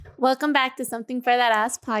Welcome back to Something for That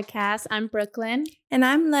Ass podcast. I'm Brooklyn. And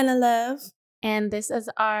I'm Lena Love. And this is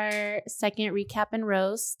our second recap and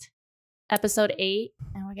roast, episode 8.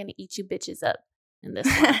 And we're going to eat you bitches up in this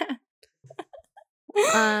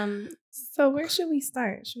one. So where should we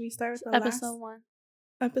start? Should we start with the episode 1?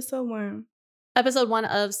 Episode 1. Episode 1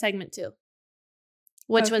 of segment 2,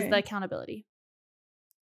 which was the accountability.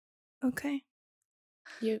 Okay.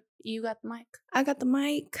 You got the mic. I got the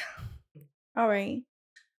mic. All right.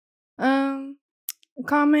 A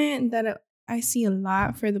comment that I see a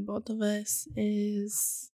lot for the both of us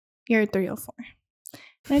is you're a 304.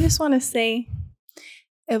 And I just want to say,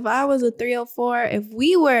 if I was a 304, if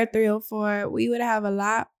we were a 304, we would have a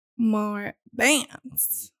lot more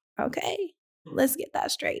bands. Okay? Let's get that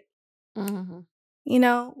straight. Mm-hmm. You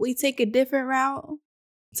know, we take a different route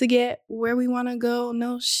to get where we want to go.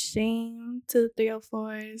 No shame to the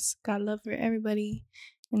 304s. Got love for everybody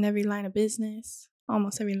in every line of business.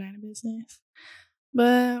 Almost every line of business.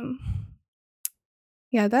 But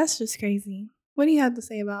yeah, that's just crazy. What do you have to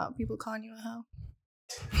say about people calling you a hoe?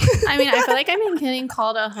 I mean, I feel like I've been getting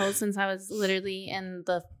called a hoe since I was literally in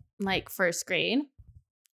the first grade.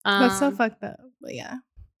 That's so fucked up, but yeah.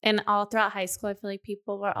 And all throughout high school, I feel like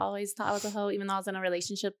people were always thought I was a hoe, even though I was in a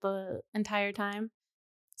relationship the entire time.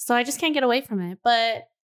 So I just can't get away from it. But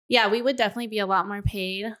yeah, we would definitely be a lot more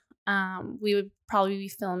paid. We would probably be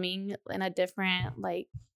filming in a different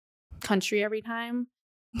country every time.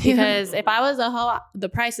 Because if I was a hoe, the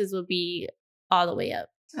prices would be all the way up.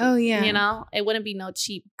 Oh, yeah. You know, it wouldn't be no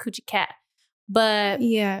cheap coochie cat. But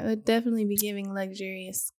yeah, it would definitely be giving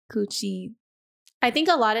luxurious coochie. I think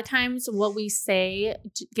a lot of times what we say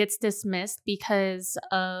gets dismissed because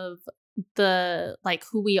of the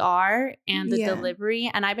who we are and the delivery.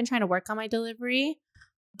 And I've been trying to work on my delivery,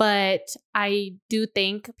 but I do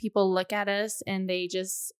think people look at us and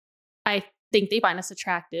I think they find us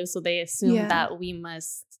attractive. So they assume that we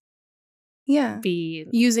must be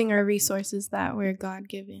using our resources that we're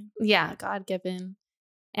God-given. Yeah, God-given.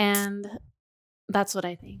 And that's what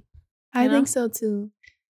I think. I think so too.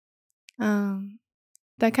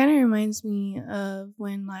 That kind of reminds me of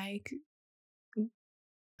when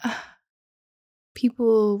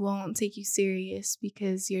people won't take you serious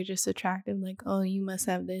because you're just attractive. Like, oh, you must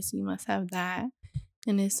have this, you must have that.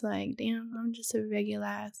 And it's like, damn, I'm just a regular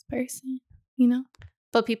ass person, you know?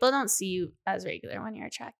 But people don't see you as regular when you're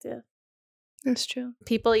attractive. That's true.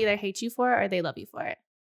 People either hate you for it or they love you for it.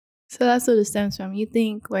 So that's what it stems from. You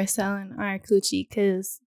think we're selling our coochie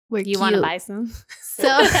because we're cute. You want to buy some.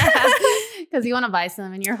 So, because you want to buy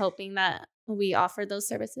some and you're hoping that we offer those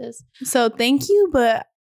services. So thank you, but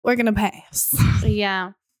we're going to pass.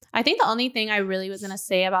 Yeah. I think the only thing I really was going to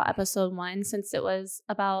say about episode 1, since it was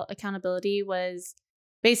about accountability, was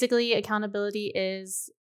basically accountability is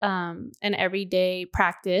an everyday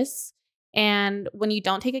practice. And when you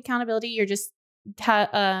don't take accountability, you're just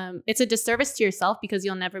it's a disservice to yourself because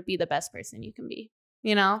you'll never be the best person you can be.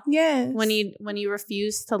 You know? Yes. When you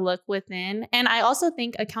refuse to look within. And I also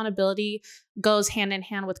think accountability goes hand in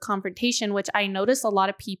hand with confrontation, which I notice a lot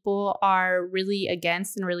of people are really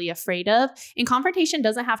against and really afraid of. And confrontation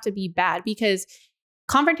doesn't have to be bad, because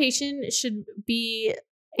confrontation should be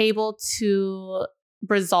able to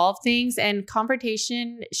resolve things, and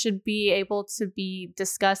confrontation should be able to be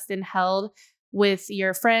discussed and held with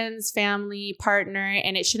your friends, family, partner,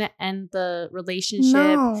 and it shouldn't end the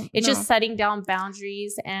relationship. It's just setting down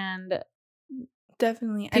boundaries, and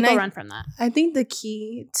definitely people run from that. I think the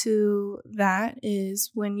key to that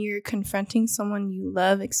is when you're confronting someone you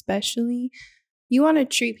love, especially, you want to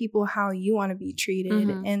treat people how you want to be treated.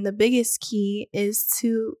 Mm-hmm. And the biggest key is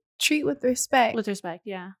to treat with respect. With respect,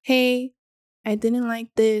 yeah. Hey, I didn't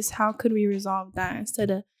like this. How could we resolve that? Instead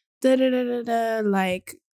of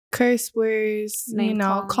curse words, name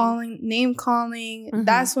calling. Mm-hmm.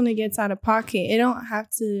 That's when it gets out of pocket. It don't have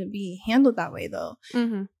to be handled that way, though.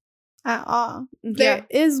 Mm-hmm. At all. Yeah. There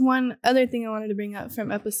is one other thing I wanted to bring up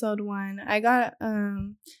from episode 1. I got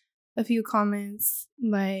a few comments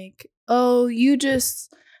like, oh, you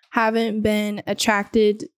just haven't been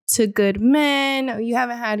attracted to good men, or you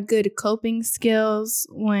haven't had good coping skills.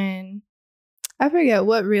 When I forget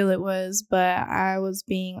what reel it was, but I was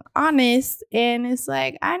being honest, and it's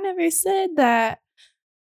like, I never said that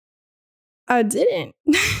I didn't.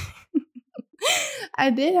 I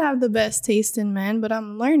did have the best taste in men, but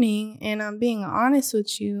I'm learning, and I'm being honest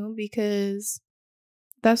with you because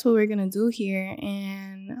that's what we're going to do here,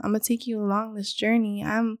 and I'm going to take you along this journey.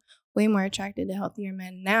 I'm way more attracted to healthier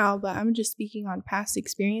men now, but I'm just speaking on past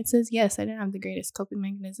experiences. Yes, I didn't have the greatest coping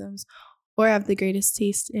mechanisms or have the greatest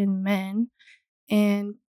taste in men.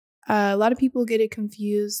 And a lot of people get it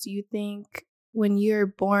confused. You think when you're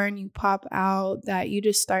born, you pop out, that you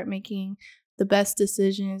just start making the best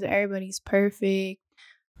decisions. Everybody's perfect.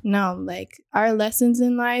 No, like our lessons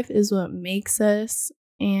in life is what makes us.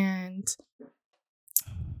 And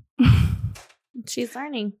she's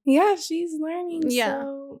learning. Yeah, she's learning. Yeah.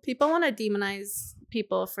 So people want to demonize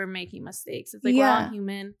people for making mistakes. It's like, we're all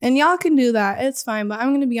human. And y'all can do that. It's fine. But I'm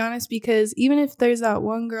going to be honest, because even if there's that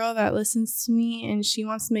one girl that listens to me and she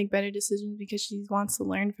wants to make better decisions because she wants to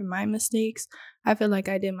learn from my mistakes, I feel like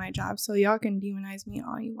I did my job. So y'all can demonize me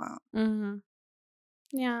all you want. Mm-hmm.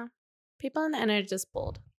 Yeah. People on the internet are just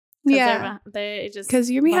bold. Yeah. They just... Because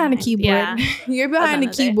you're behind a keyboard. Yeah. You're behind a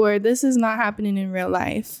keyboard. This is not happening in real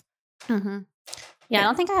life. Mm-hmm. Yeah, I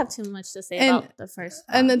don't think I have too much to say about the first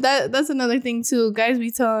one. And that's another thing, too. Guys be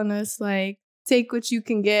telling us, like, take what you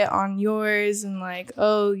can get on yours and, like,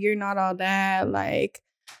 oh, you're not all that. Like,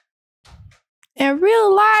 in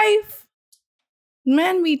real life,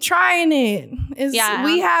 men be trying it.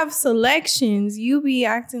 We have selections. You be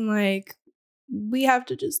acting like we have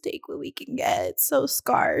to just take what we can get. It's so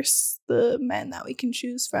scarce, the men that we can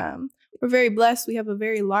choose from. We're very blessed. We have a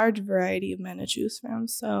very large variety of men to choose from.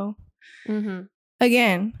 So... Mm-hmm.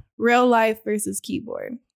 Again, real life versus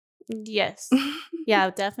keyboard. Yes.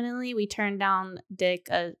 Yeah, definitely. We turn down dick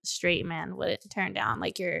a straight man would turn down.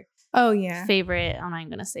 Like your favorite. I'm not even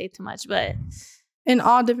going to say too much, but... In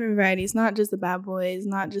all different varieties, not just the bad boys,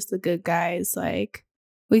 not just the good guys. Like,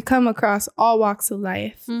 we come across all walks of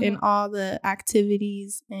life in all the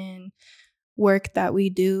activities and work that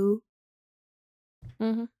we do.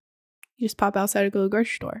 Mm-hmm. You just pop outside or go to the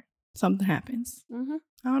grocery store. Something happens. Mm-hmm.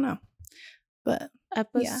 I don't know. But I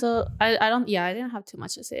didn't have too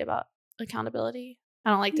much to say about accountability.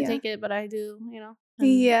 I don't like to take it, but I do,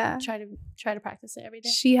 try to practice it every day.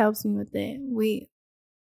 She helps me with it. We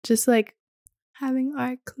just like having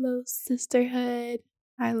our close sisterhood.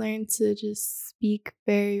 I learned to just speak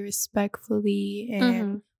very respectfully,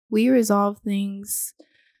 and we resolve things.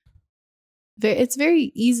 It's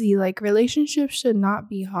very easy. Like, relationships should not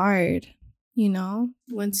be hard.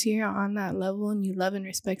 Once you're on that level and you love and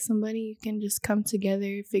respect somebody, you can just come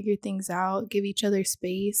together, figure things out, give each other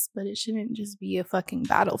space, but it shouldn't just be a fucking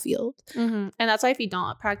battlefield. Mm-hmm. And that's why if you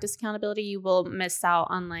don't practice accountability, you will miss out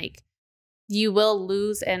on, like, you will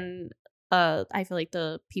lose and I feel like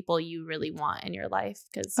the people you really want in your life,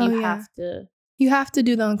 because you have to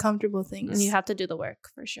do the uncomfortable things. And you have to do the work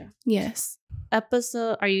for sure. Yes.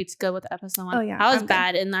 Are you good with episode 1? Oh yeah, I was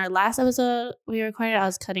bad in our last episode we recorded. I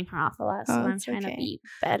was cutting her off a lot, so I'm trying to be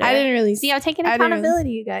better. I didn't really see. I'm taking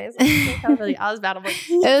accountability, you guys. I was bad.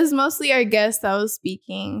 It was mostly our guest that was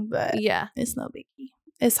speaking, but yeah, it's no biggie.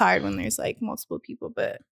 It's hard when there's like multiple people,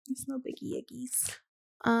 but it's no biggie.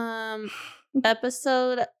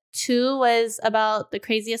 Episode 2 was about the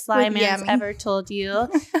craziest lie man's ever told you.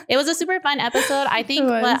 It was a super fun episode. I think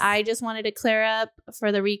what I just wanted to clear up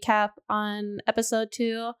for the recap on episode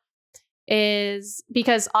 2 is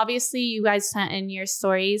because obviously you guys sent in your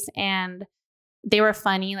stories and they were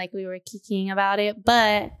funny, like we were kikiing about it,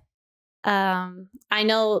 but I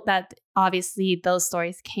know that obviously those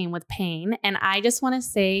stories came with pain, and I just want to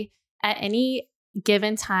say at any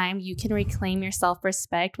given time, you can reclaim your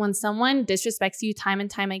self-respect. When someone disrespects you time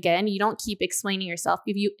and time again, you don't keep explaining yourself.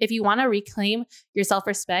 If you want to reclaim your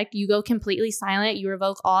self-respect, you go completely silent. You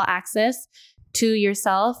revoke all access to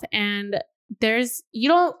yourself, and you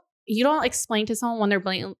don't explain to someone when they're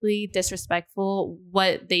blatantly disrespectful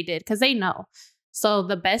what they did, because they know. So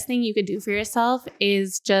the best thing you could do for yourself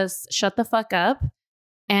is just shut the fuck up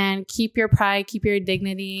and keep your pride, keep your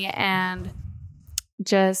dignity, and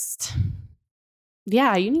just...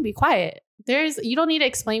 yeah, you need to be quiet. You don't need to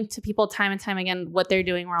explain to people time and time again what they're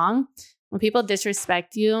doing wrong. When people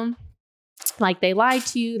disrespect you, like they lie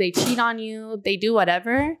to you, they cheat on you, they do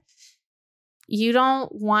whatever, you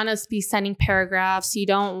don't want to be sending paragraphs. You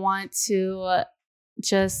don't want to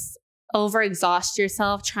just overexhaust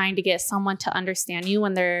yourself trying to get someone to understand you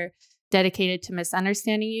when they're dedicated to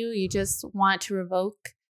misunderstanding you. You just want to revoke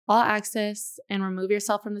all access and remove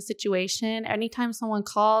yourself from the situation. Anytime someone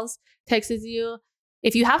calls, texts you,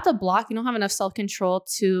 if you have to block, you don't have enough self-control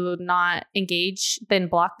to not engage, then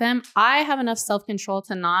block them. I have enough self-control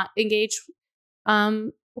to not engage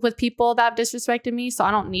with people that have disrespected me, so I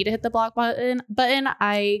don't need to hit the block button.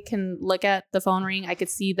 I can look at the phone ring, I could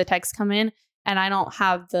see the text come in, and I don't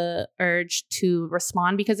have the urge to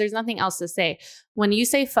respond because there's nothing else to say. When you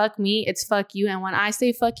say fuck me, it's fuck you. And when I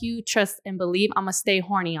say fuck you, trust and believe I'm going to stay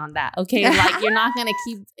horny on that. Okay. Like, you're not going to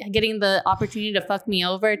keep getting the opportunity to fuck me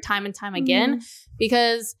over time and time again,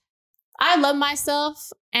 because I love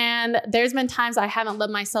myself. And there's been times I haven't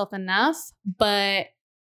loved myself enough. But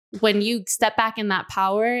when you step back in that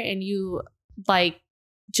power and you like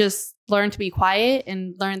just learn to be quiet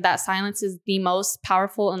and learn that silence is the most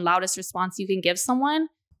powerful and loudest response you can give someone,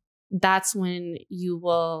 that's when you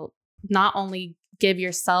will not only give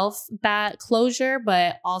yourself that closure,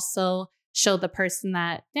 but also show the person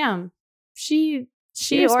that, damn, she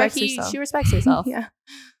respects herself. Yeah.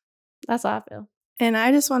 That's how I feel. And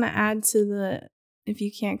I just want to add to the, if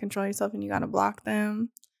you can't control yourself and you got to block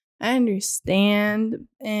them, I understand.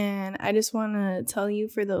 And I just want to tell you,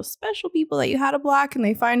 for those special people that you had to block and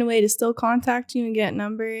they find a way to still contact you and get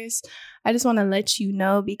numbers, I just want to let you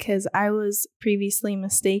know, because I was previously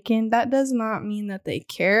mistaken. That does not mean that they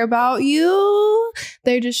care about you.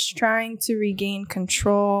 They're just trying to regain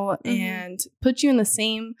control and put you in the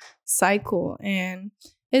same cycle. And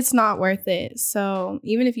it's not worth it. So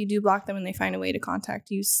even if you do block them and they find a way to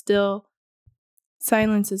contact you, still,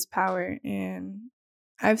 silence is power. And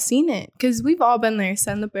I've seen it, because we've all been there.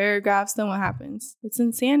 Send the paragraphs, then what happens? It's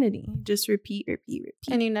insanity. Just repeat.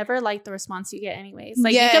 And you never like the response you get anyways.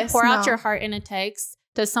 Like, you could pour out your heart in a text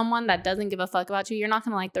to someone that doesn't give a fuck about you. You're not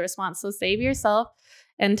going to like the response. So save yourself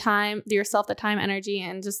the time, energy,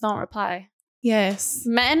 and just don't reply. Yes.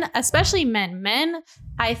 Men, especially men,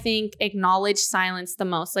 I think acknowledge silence the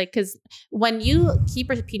most. Like, because when you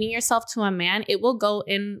keep repeating yourself to a man, it will go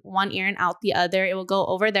in one ear and out the other. It will go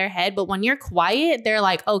over their head. But when you're quiet, they're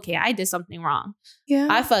like, okay, I did something wrong. Yeah.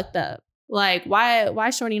 I fucked up. Like,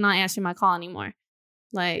 why shorty not answering my call anymore?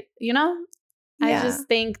 Like, you know? Yeah. I just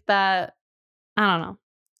think that, I don't know.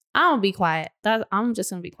 I don't be quiet. I'm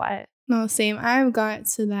just going to be quiet. No, same. I've got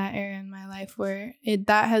to that era in my life where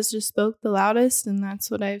that has just spoke the loudest, and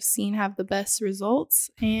that's what I've seen have the best results.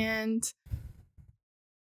 And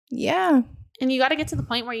yeah. And you got to get to the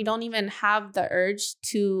point where you don't even have the urge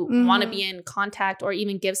to want to be in contact or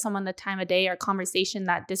even give someone the time of day or conversation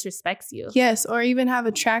that disrespects you. Yes, or even have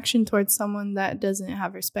attraction towards someone that doesn't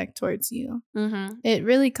have respect towards you. It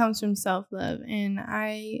really comes from self-love. And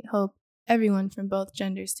I hope everyone from both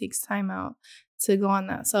genders takes time out to go on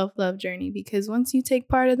that self-love journey, because once you take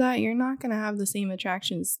part of that, you're not going to have the same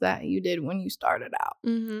attractions that you did when you started out.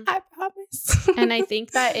 I promise. And I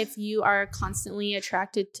think that if you are constantly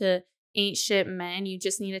attracted to ain't shit men, you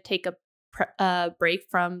just need to take a break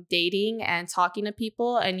from dating and talking to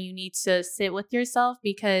people, and you need to sit with yourself,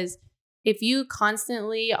 because if you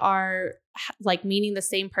constantly are like meeting the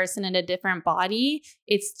same person in a different body,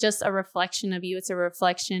 it's just a reflection of you. It's a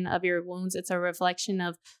reflection of your wounds. It's a reflection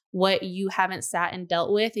of what you haven't sat and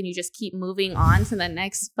dealt with, and you just keep moving on to the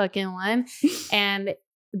next fucking one. And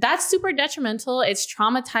that's super detrimental. It's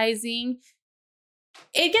traumatizing.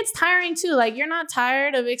 It gets tiring too. Like, you're not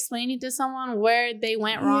tired of explaining to someone where they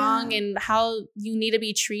went wrong and how you need to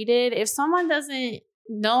be treated. If someone doesn't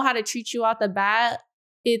know how to treat you out the bat,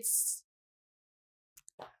 it's,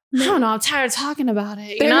 I don't know, I'm tired of talking about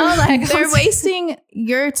it. You know, like, they're wasting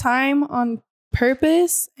your time on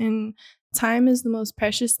purpose, and time is the most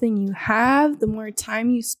precious thing you have. The more time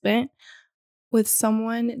you spent with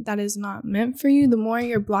someone that is not meant for you, the more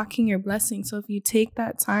you're blocking your blessing. So if you take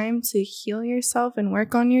that time to heal yourself and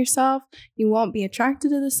work on yourself, you won't be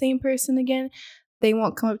attracted to the same person again. They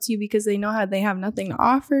won't come up to you because they know how they have nothing to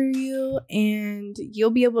offer you, and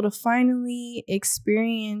you'll be able to finally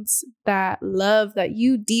experience that love that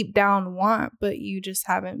you deep down want, but you just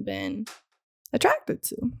haven't been attracted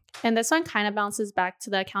to. And this one kind of bounces back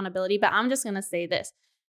to the accountability, but I'm just going to say this.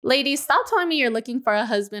 Ladies, stop telling me you're looking for a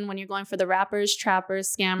husband when you're going for the rappers,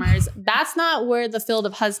 trappers, scammers. That's not where the field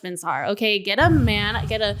of husbands are, okay? Get a man,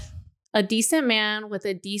 get a decent man with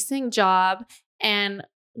a decent job, and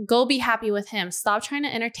go be happy with him. Stop trying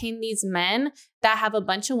to entertain these men that have a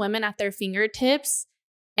bunch of women at their fingertips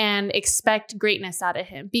and expect greatness out of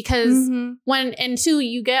him. Because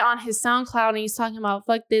you get on his SoundCloud and he's talking about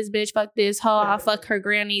fuck this bitch, fuck this hoe, I'll fuck her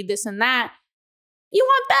granny, this and that. You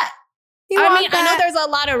want that. I know there's a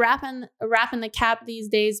lot of rapping the cap these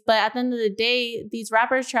days, but at the end of the day, these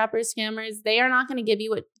rappers, trappers, scammers, they are not going to give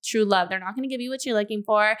you true love. They're not going to give you what you're looking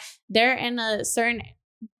for. They're in a certain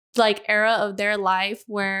like era of their life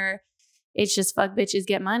where it's just fuck bitches,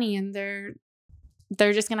 get money, and they're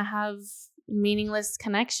just going to have meaningless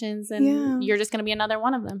connections, and you're just going to be another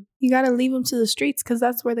one of them. You got to leave them to the streets, because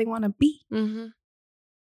that's where they want to be.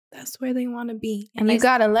 That's where they want to be. And you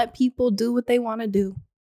got to let people do what they want to do.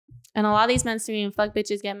 And a lot of these men screaming fuck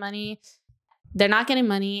bitches, get money, they're not getting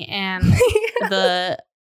money. And the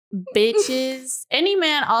bitches, any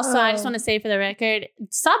man also, I just want to say for the record,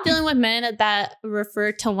 stop dealing with men that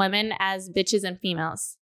refer to women as bitches and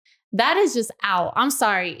females. That is just out. I'm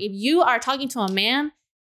sorry. If you are talking to a man,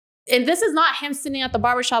 and this is not him sitting at the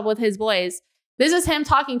barbershop with his boys, this is him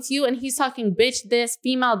talking to you and he's talking bitch this,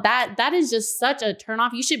 female that, that is just such a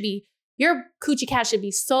turnoff. You should be your coochie cat should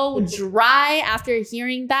be so dry after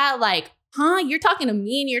hearing that. Like, huh? You're talking to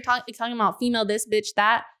me and you're talking about female this, bitch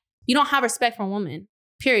that. You don't have respect for women,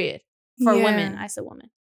 period. For women. I said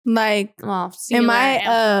woman. Like, well, am I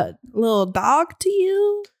a little dog to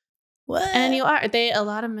you? What? And you are. A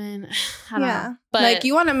lot of men, I don't know. But like,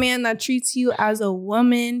 you want a man that treats you as a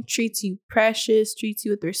woman, treats you precious, treats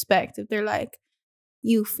you with respect. If they're like,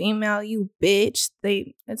 you female, you bitch,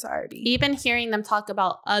 it's already. Even hearing them talk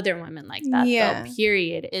about other women like that, though,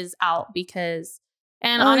 period, is out because...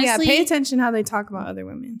 And honestly, pay attention how they talk about other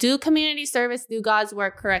women. Do community service, do God's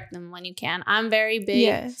work, correct them when you can. I'm very big.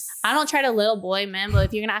 Yes. I don't try to little boy men, but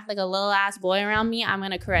if you're going to act like a little ass boy around me, I'm going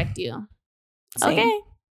to correct you. Same. Okay.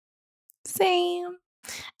 Same.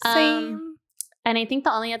 And I think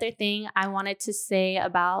the only other thing I wanted to say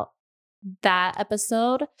about that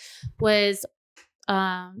episode was, what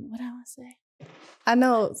I want to say? I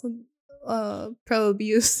know, pro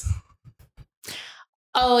abuse.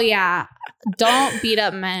 Oh yeah, don't beat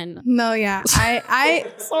up men. No, yeah,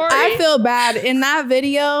 I feel bad. In that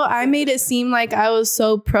video, I made it seem like I was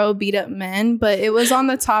so pro beat up men, but it was on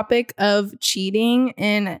the topic of cheating,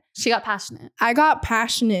 and she got passionate. I got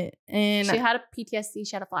passionate, and she had a PTSD.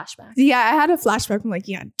 She had a flashback. Yeah, I had a flashback. I'm like,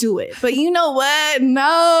 yeah, do it. But you know what?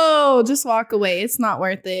 No, just walk away. It's not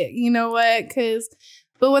worth it. You know what?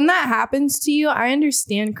 But when that happens to you, I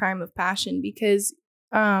understand crime of passion because.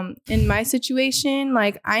 In my situation,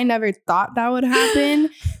 like I never thought that would happen.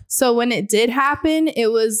 So when it did happen, it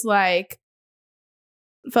was like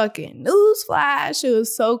fucking newsflash. It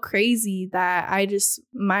was so crazy that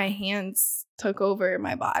my hands took over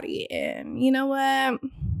my body. And you know what?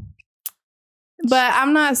 But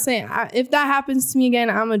I'm not saying if that happens to me again,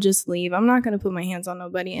 I'm gonna just leave. I'm not gonna put my hands on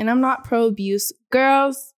nobody. And I'm not pro abuse.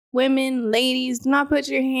 Girls, women, ladies, do not put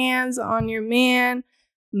your hands on your man.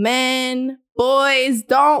 Men, boys,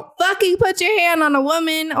 don't fucking put your hand on a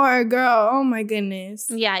woman or a girl. Oh my goodness.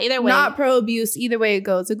 Yeah, either way. Not pro abuse. Either way it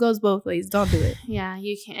goes. It goes both ways. Don't do it. Yeah,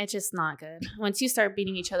 you can't. It's just not good. Once you start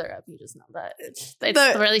beating each other up, you just know that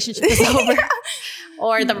the relationship is over.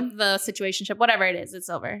 Or the situationship, whatever it is, it's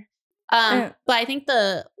over. But I think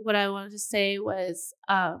what I wanted to say was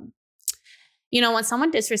when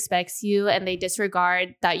someone disrespects you and they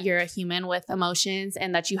disregard that you're a human with emotions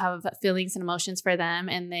and that you have feelings and emotions for them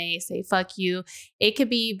and they say, fuck you, it could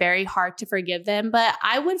be very hard to forgive them. But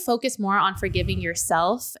I would focus more on forgiving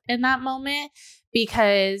yourself in that moment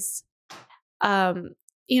because,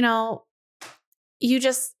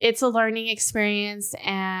 it's a learning experience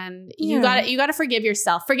and you gotta forgive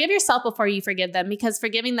yourself. Forgive yourself before you forgive them because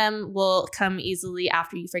forgiving them will come easily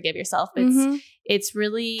after you forgive yourself. It's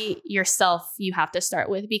really yourself you have to start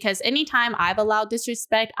with because anytime I've allowed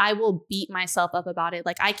disrespect, I will beat myself up about it.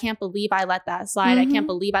 Like, I can't believe I let that slide. I can't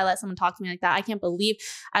believe I let someone talk to me like that. I can't believe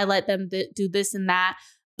I let them do this and that.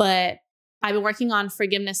 But I've been working on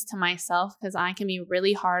forgiveness to myself because I can be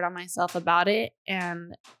really hard on myself about it.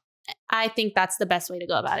 And I think that's the best way to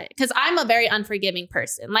go about it because I'm a very unforgiving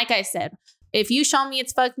person. Like I said, if you show me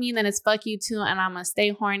it's fuck me, then it's fuck you too. And I'm going to stay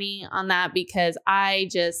horny on that because I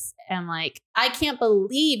just am like, I can't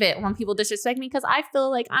believe it when people disrespect me because I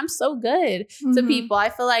feel like I'm so good to people. I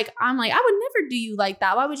feel like I would never do you like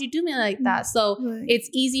that. Why would you do me like that? So it's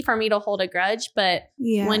easy for me to hold a grudge. But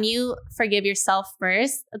when you forgive yourself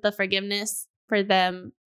first, the forgiveness for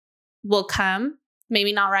them will come.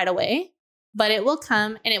 Maybe not right away, but it will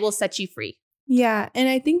come and it will set you free. Yeah. And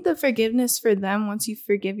I think the forgiveness for them, once you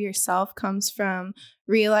forgive yourself, comes from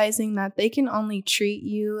realizing that they can only treat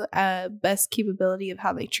you at best capability of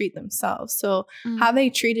how they treat themselves. So how they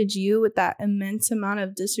treated you with that immense amount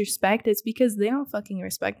of disrespect, it's because they don't fucking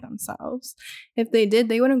respect themselves. If they did,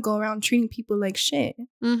 they wouldn't go around treating people like shit.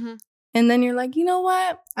 And then you're like, you know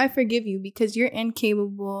what? I forgive you because you're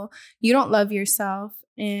incapable. You don't love yourself.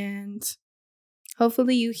 And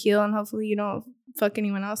hopefully you heal and hopefully you don't fuck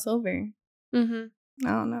anyone else over. I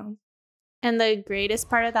don't know. And the greatest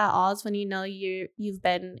part of that all is when you've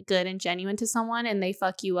been good and genuine to someone and they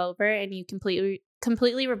fuck you over and you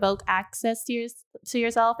completely revoke access to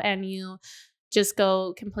yourself and you just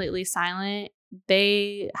go completely silent.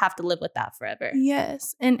 They have to live with that forever.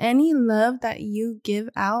 Yes. And any love that you give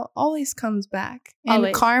out always comes back.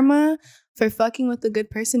 And karma for fucking with a good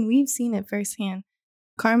person, we've seen it firsthand.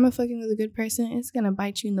 Karma fucking with a good person, it's going to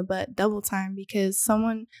bite you in the butt double time because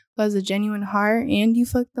someone who has a genuine heart and you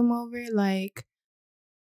fuck them over, like,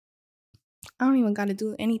 I don't even got to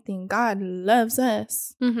do anything. God loves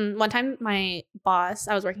us. One time my boss,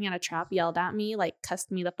 I was working at a trap, yelled at me, like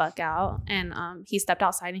cussed me the fuck out. And he stepped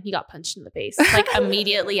outside and he got punched in the face like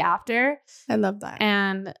immediately after. I love that.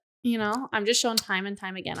 And, I'm just shown time and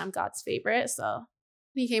time again, I'm God's favorite. So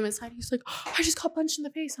he came inside. He's like, oh, I just got punched in the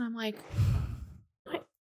face. And I'm like, what?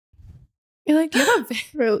 You're like, do you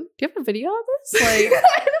have a video of this? Like,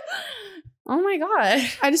 oh my God.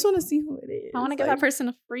 I just want to see who it is. I want to give that person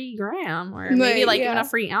a free gram or maybe even a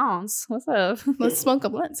free ounce. What's up? Let's smoke a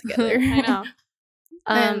blunt together. I know.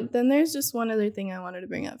 And then there's just one other thing I wanted to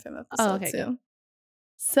bring up from episode 2. Good.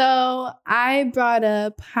 So I brought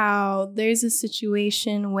up how there's a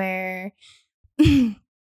situation where,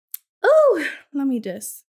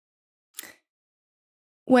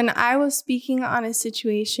 when I was speaking on a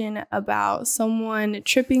situation about someone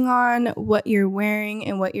tripping on what you're wearing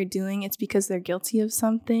and what you're doing, it's because they're guilty of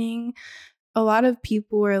something. A lot of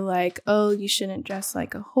people were like, oh, you shouldn't dress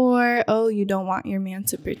like a whore. Oh, you don't want your man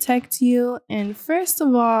to protect you. And first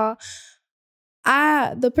of all,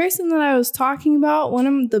 the person that I was talking about, one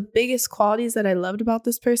of the biggest qualities that I loved about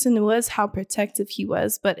this person was how protective he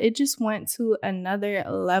was. But it just went to another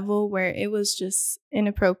level where it was just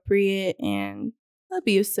inappropriate and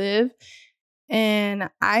abusive. And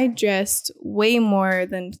I dressed way more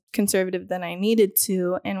than conservative than I needed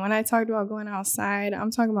to. And when I talked about going outside, I'm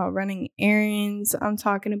talking about running errands. I'm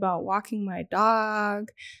talking about walking my dog.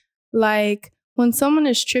 Like, when someone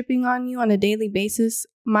is tripping on you on a daily basis,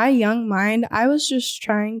 my young mind, I was just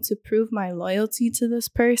trying to prove my loyalty to this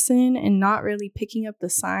person and not really picking up the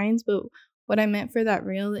signs. But what I meant for that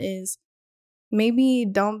reel is maybe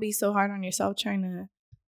don't be so hard on yourself trying to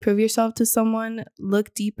prove yourself to someone.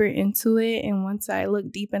 Look deeper into it. And once I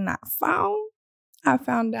looked deep in that phone, I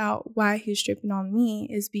found out why he's tripping on me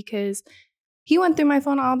is because he went through my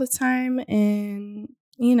phone all the time. And,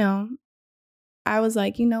 I was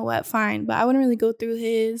like, you know what, fine. But I wouldn't really go through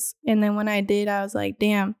his. And then when I did, I was like,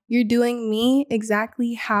 damn, you're doing me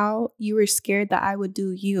exactly how you were scared that I would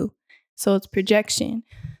do you. So it's projection.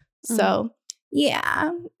 Mm-hmm. So, yeah,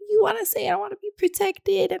 you want to say I want to be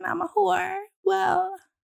protected and I'm a whore. Well,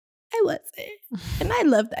 I wasn't. And I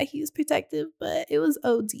loved that he was protective, but it was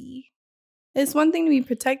OD. It's one thing to be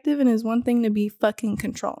protective and it's one thing to be fucking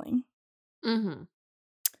controlling. Mm-hmm.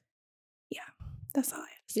 Yeah, that's all I have.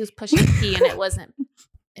 He was pushing P and it wasn't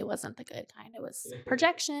the good kind. It was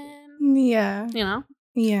projection. Yeah. Yeah.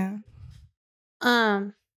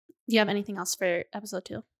 Do you have anything else for episode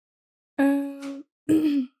 2?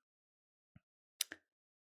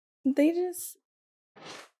 They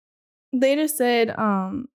just said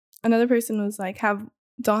another person was like,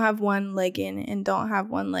 don't have one leg in and don't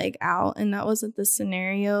have one leg out. And that wasn't the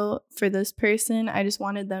scenario for this person. I just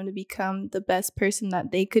wanted them to become the best person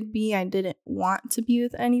that they could be. I didn't want to be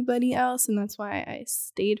with anybody else. And that's why I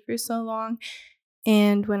stayed for so long.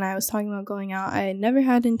 And when I was talking about going out, I never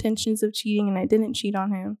had intentions of cheating and I didn't cheat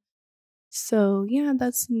on him. So yeah,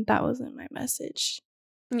 that wasn't my message.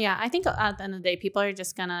 Yeah, I think at the end of the day, people are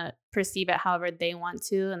just going to perceive it however they want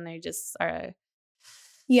to. And they just are...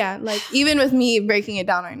 Yeah, like, even with me breaking it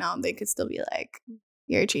down right now, they could still be like,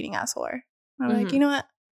 you're a cheating ass whore. I'm like, you know what?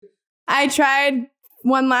 I tried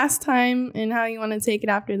one last time, and how you want to take it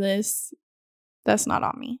after this, that's not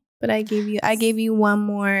on me. But I gave you one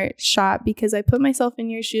more shot because I put myself in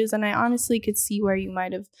your shoes, and I honestly could see where you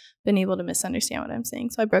might have been able to misunderstand what I'm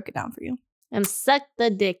saying. So I broke it down for you. And suck the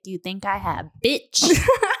dick you think I have, bitch.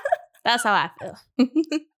 That's how I feel.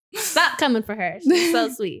 Stop coming for her. She's so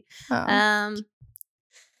sweet.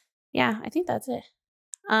 Yeah, I think that's it.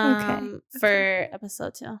 For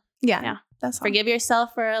episode 2. Yeah. That's all. Forgive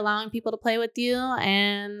yourself for allowing people to play with you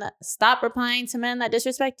and stop replying to men that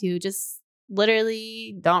disrespect you. Just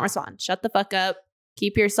literally don't respond. Shut the fuck up.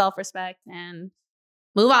 Keep your self-respect and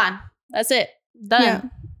move on. That's it. Done. Yeah.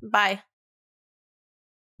 Bye.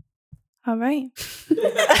 All right.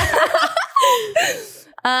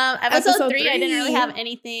 Episode 3, I didn't really have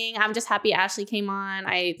anything. I'm just happy Ashely came on.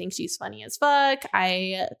 I think she's funny as fuck.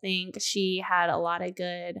 I think she had a lot of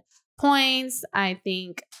good points. I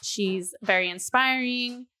think she's very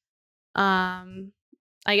inspiring. I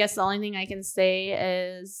guess the only thing I can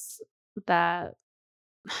say is that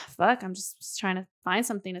I'm just trying to find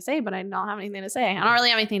something to say, but I don't have anything to say. I don't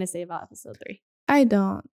really have anything to say about episode 3. I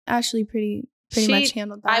don't. Ashely pretty much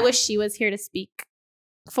handled that. I wish she was here to speak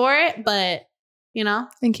for it, but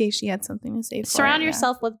in case she had something to say. Surround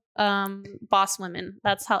yourself with boss women.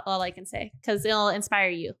 That's all I can say, because it'll inspire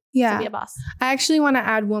you to be a boss. I actually want to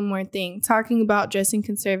add one more thing. Talking about dressing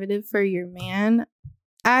conservative for your man.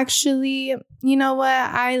 Actually, you know what?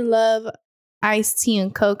 I love iced tea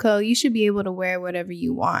and cocoa. You should be able to wear whatever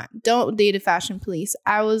you want. Don't date a fashion police.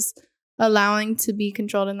 I was allowing to be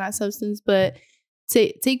controlled in that substance, but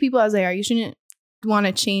take people as they are. You shouldn't want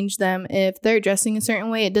to change them. If they're dressing a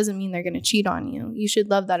certain way, it doesn't mean they're going to cheat on you. You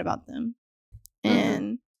should love that about them.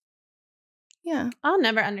 And Yeah. I'll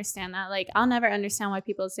never understand that. Like, I'll never understand why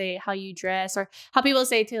people say how you dress, or how people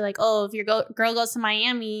say too, like, oh, if your girl goes to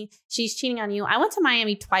Miami, she's cheating on you. I went to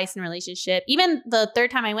Miami twice in a relationship. Even the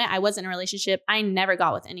third time I went, I was in a relationship. I never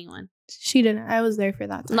got with anyone. She didn't. I was there for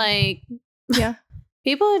that time. Like, yeah.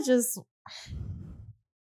 People are just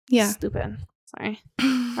stupid. Sorry.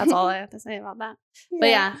 That's all I have to say about that. Yeah. But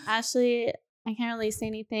yeah, Ashely, I can't really say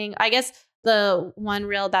anything. I guess the one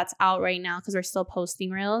reel that's out right now, because we're still posting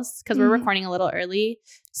reels, because we're recording a little early.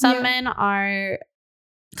 Some men are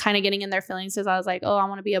kind of getting in their feelings, because I was like, oh, I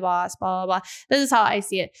want to be a boss, blah, blah, blah. This is how I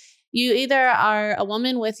see it. You either are a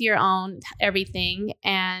woman with your own everything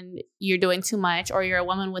and you're doing too much, or you're a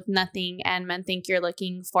woman with nothing and men think you're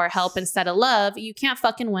looking for help instead of love. You can't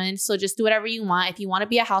fucking win. So just do whatever you want. If you want to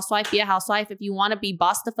be a housewife, be a housewife. If you want to be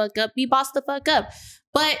boss the fuck up, be boss the fuck up.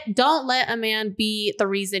 But don't let a man be the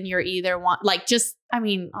reason you're either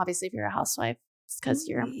obviously if you're a housewife, it's because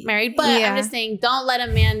you're married. But I'm just saying, don't let a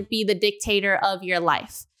man be the dictator of your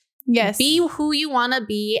life. Yes. Be who you want to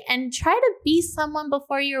be and try to be someone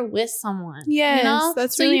before you're with someone. Yes, you know?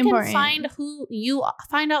 That's really important. So you can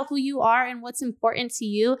find out who you are and what's important to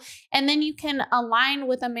you. And then you can align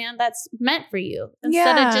with a man that's meant for you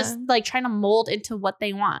instead of just like trying to mold into what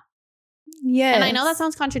they want. Yeah. And I know that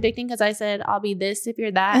sounds contradicting, because I said, I'll be this if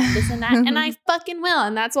you're that, this and that. And I fucking will.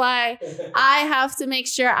 And that's why I have to make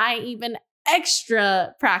sure I even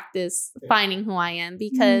extra practice finding who I am,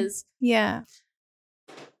 because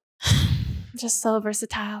just so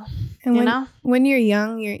versatile. And when you're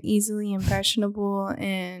young, you're easily impressionable,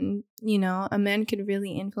 and a man could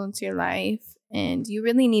really influence your life, and you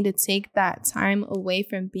really need to take that time away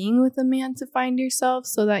from being with a man to find yourself,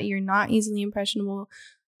 so that you're not easily impressionable,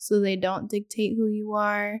 so they don't dictate who you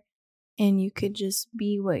are, and you could just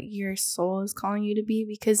be what your soul is calling you to be.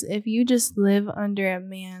 Because if you just live under a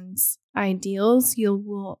man's ideals, you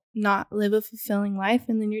will not live a fulfilling life,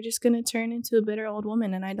 and then you're just going to turn into a bitter old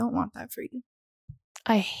woman, and I don't want that for you.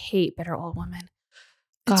 I hate bitter old women.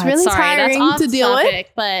 It's really tiring to deal with,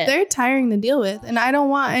 but they're tiring to deal with, and I don't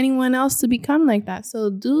want anyone else to become like that. So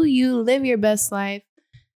do you live your best life,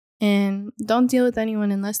 and don't deal with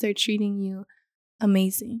anyone unless they're treating you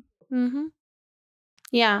amazing.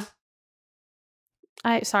 Yeah.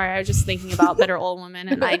 I was just thinking about bitter old women,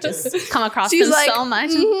 and I just come across them so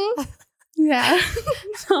much. Yeah.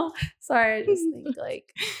 So sorry, I just think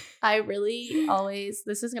I really always,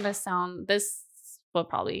 this will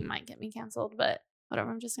probably might get me canceled, but whatever,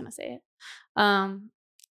 I'm just gonna say it.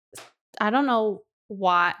 I don't know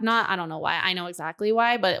why. I don't know why. I know exactly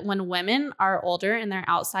why. But when women are older and they're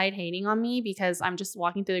outside hating on me because I'm just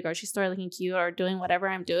walking through the grocery store looking cute or doing whatever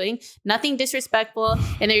I'm doing, nothing disrespectful,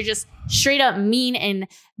 and they're just straight up mean and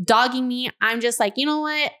dogging me, I'm just like, you know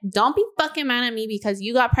what? Don't be fucking mad at me because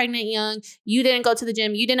you got pregnant young. You didn't go to the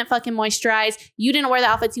gym. You didn't fucking moisturize. You didn't wear the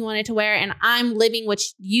outfits you wanted to wear. And I'm living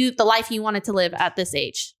the life you wanted to live at this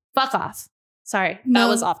age. Fuck off. Sorry, that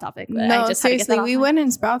was off topic. But I just seriously, we went in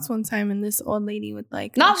Sprouts one time, and this old lady with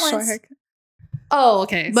not a short haircut. Oh,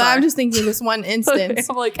 okay. But I'm just thinking this one instance,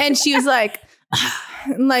 and she was like,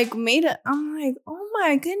 I'm like, oh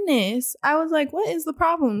my goodness. I was like, what is the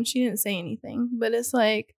problem? She didn't say anything, but it's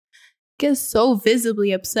like, gets so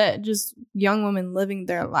visibly upset. Just young women living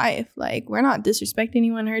their life. Like, we're not disrespecting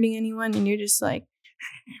anyone, hurting anyone, and you're just like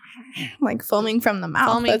foaming from the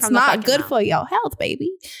mouth. That's not good for your health, baby.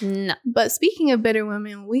 No. But speaking of bitter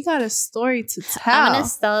women, we got a story to tell. I'm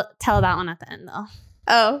gonna tell that one at the end, though.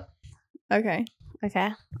 Oh, okay.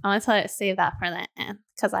 I'm gonna save that for the end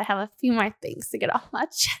because I have a few more things to get off my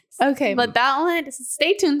chest. Okay, but that one,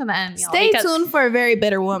 stay tuned to the end, y'all. Stay tuned for a very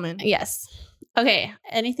bitter woman. Yes. Okay.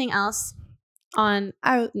 Anything else on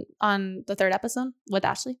the third episode with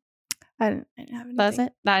Ashely? I didn't have anything. That's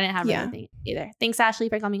it? I didn't have anything either. Thanks, Ashely,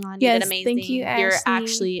 for coming on. You did amazing. Thank you, Ashely. You're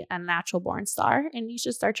actually a natural born star, and you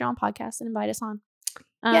should start your own podcast and invite us on.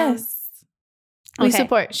 Yes. We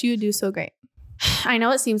support. She would do so great. I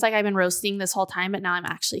know it seems like I've been roasting this whole time, but now I'm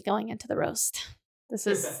actually going into the roast. This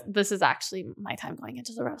is actually my time going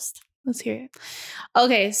into the roast. Let's hear it.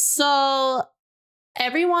 Okay, so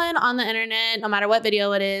everyone on the internet, no matter what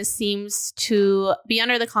video it is, seems to be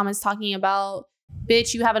under the comments talking about,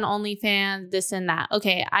 bitch, you have an OnlyFans, this and that.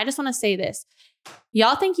 Okay, I just want to say this.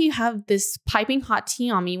 Y'all think you have this piping hot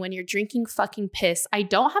tea on me when you're drinking fucking piss. I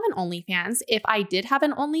don't have an OnlyFans. If I did have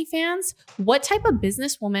an OnlyFans, what type of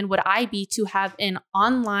businesswoman would I be to have an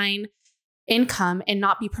online income and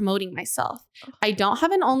not be promoting myself? I don't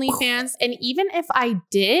have an OnlyFans. And even if I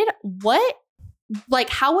did,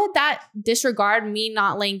 how would that disregard me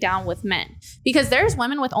not laying down with men? Because there's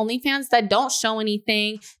women with OnlyFans that don't show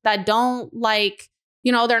anything, that don't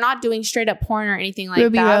they're not doing straight up porn or anything like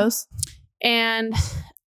Ruby that. Rose. And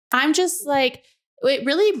I'm just like, it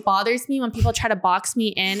really bothers me when people try to box me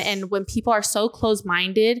in and when people are so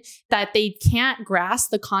close-minded that they can't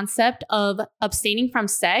grasp the concept of abstaining from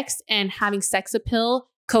sex and having sex appeal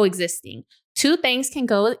coexisting.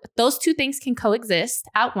 Those two things can coexist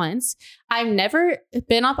at once. I've never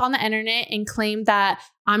been up on the internet and claimed that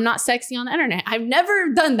I'm not sexy on the internet. I've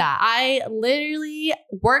never done that. I literally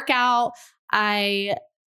work out. I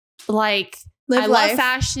love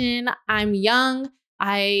fashion. I'm young.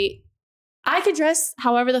 I could dress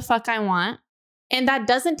however the fuck I want. And that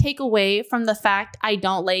doesn't take away from the fact I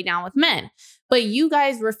don't lay down with men. But you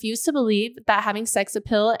guys refuse to believe that having sex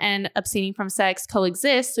appeal and abstaining from sex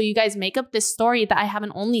coexist. So you guys make up this story that I have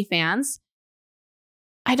an Onlyfans.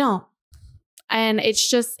 I don't. And it's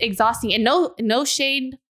just exhausting. And no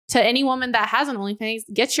shade to any woman that has an OnlyFans.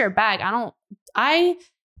 Get your bag. I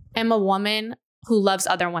am a woman who loves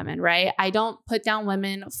other women, right? I don't put down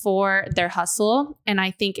women for their hustle. And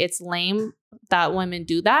I think it's lame that women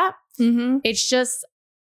do that. Mm-hmm. It's just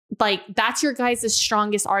like, that's your guys'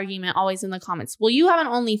 strongest argument always in the comments. Well, you have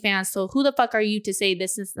an OnlyFans, so who the fuck are you to say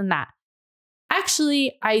this and that?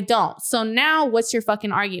 Actually, I don't. So now what's your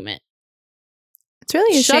fucking argument? It's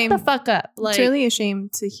really a shame. Shut the fuck up. It's really a shame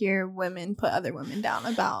to hear women put other women down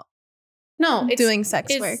about doing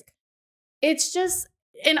sex work. It's just...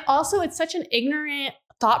 And also, it's such an ignorant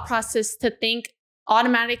thought process to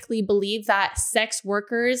automatically believe that sex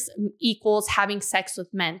workers equals having sex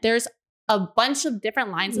with men. There's a bunch of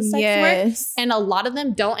different lines of sex work, and a lot of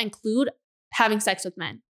them don't include having sex with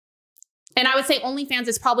men. And I would say OnlyFans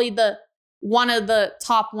is probably one of the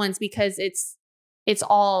top ones because it's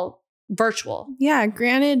all virtual. Yeah,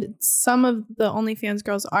 granted, some of the OnlyFans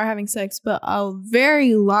girls are having sex, but a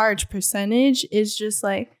very large percentage is just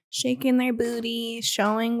like shaking their booty,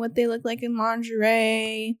 showing what they look like in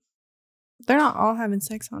lingerie. They're not all having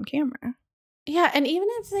sex on camera. Yeah, and even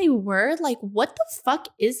if they were, like, what the fuck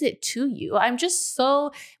is it to you? I'm just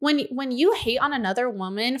so... When you hate on another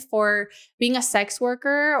woman for being a sex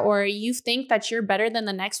worker, or you think that you're better than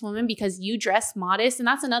the next woman because you dress modest, and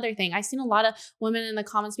that's another thing. I've seen a lot of women in the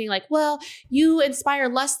comments being like, well, you inspire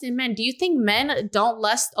lust in men. Do you think men don't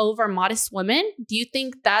lust over modest women? Do you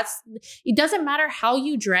think it doesn't matter how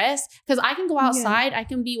you dress? Because I can go outside, I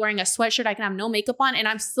can be wearing a sweatshirt, I can have no makeup on, and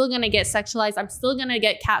I'm still going to get sexualized. I'm still going to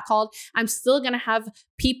get catcalled. I'm still going to have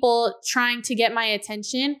people trying to get my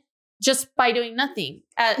attention just by doing nothing.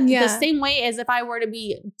 The same way as if I were to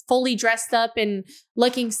be fully dressed up and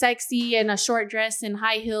looking sexy in a short dress and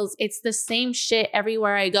high heels, it's the same shit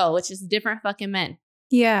everywhere I go. It's just different fucking men.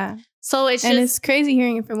 Yeah. So it's crazy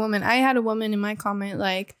hearing it from women. I had a woman in my comment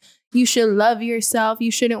like, you should love yourself.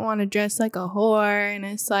 You shouldn't want to dress like a whore. And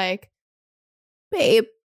it's like, babe,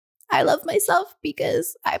 I love myself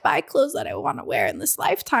because I buy clothes that I want to wear in this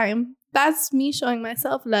lifetime. That's me showing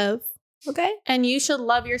myself love. Okay. And you should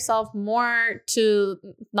love yourself more to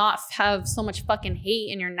not have so much fucking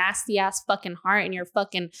hate in your nasty ass fucking heart and your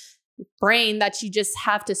fucking brain that you just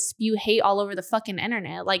have to spew hate all over the fucking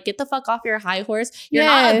internet. Like, get the fuck off your high horse. You're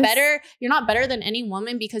not better than any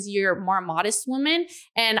woman because you're a more modest woman.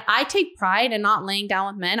 And I take pride in not laying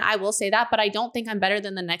down with men. I will say that, but I don't think I'm better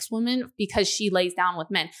than the next woman because she lays down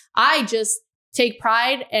with men. I just take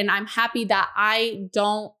pride and I'm happy that I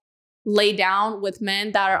don't lay down with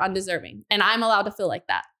men that are undeserving. And I'm allowed to feel like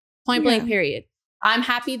that. Point blank, period. I'm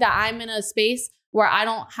happy that I'm in a space where I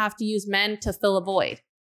don't have to use men to fill a void.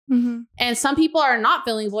 Mm-hmm. And some people are not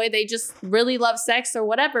filling void. They just really love sex or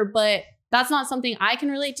whatever. But that's not something I can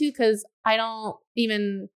relate to because I don't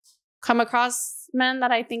even come across men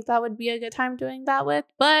that I think that would be a good time doing that with.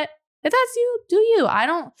 But if that's you, do you. I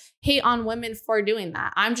don't hate on women for doing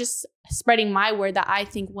that. I'm just spreading my word that I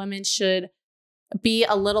think women should be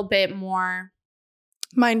a little bit more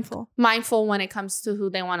mindful when it comes to who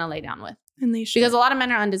they want to lay down with. And they should. Because a lot of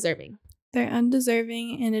men are undeserving. They're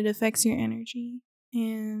undeserving and it affects your energy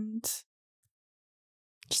and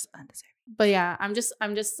just undeserving. But yeah, I'm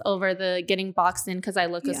just over the getting boxed in because I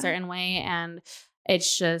look a certain way, and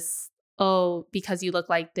it's just, oh, because you look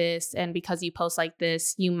like this and because you post like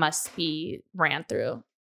this, you must be ran through.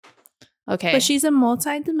 Okay. But she's a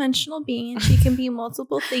multi-dimensional being. She can be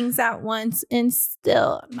multiple things at once and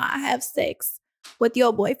still not have sex with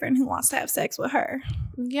your boyfriend who wants to have sex with her.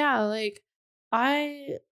 Yeah, like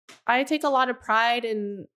I take a lot of pride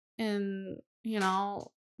in you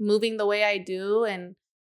know, moving the way I do, and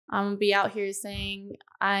I'm gonna be out here saying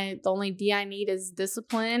the only D I need is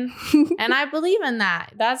discipline. And I believe in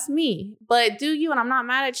that. That's me. But do you, and I'm not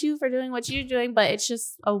mad at you for doing what you're doing, but it's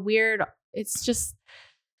just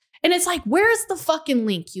And it's like, where's the fucking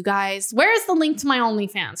link, you guys? Where's the link to my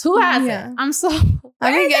OnlyFans? Who has it? I'm so...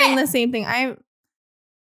 I've been getting the same thing.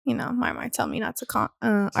 You know, my mom told me not to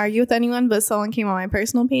argue with anyone, but someone came on my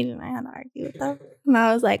personal page and I had to argue with them. And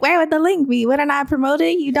I was like, where would the link be? Wouldn't I promote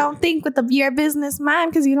it? You don't think with your business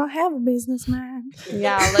mind because you don't have a business mind.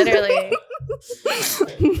 Yeah, literally.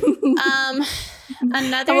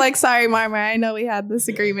 Another... I'm like, sorry, Marma. I know we had this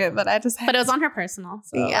agreement, but it was on her personal.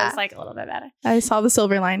 So it was like a little bit better. I saw the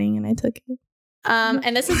silver lining and I took it.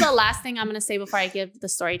 And this is the last thing I'm going to say before I give the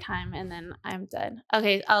story time and then I'm done.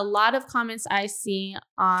 Okay. A lot of comments I see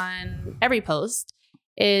on every post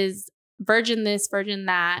is virgin this, virgin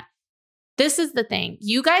that. This is the thing.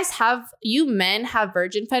 You men have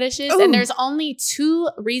virgin fetishes. Ooh. And there's only 2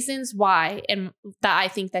 reasons why that I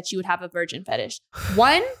think that you would have a virgin fetish.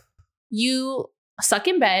 1, you suck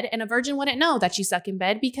in bed and a virgin wouldn't know that you suck in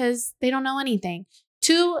bed because they don't know anything.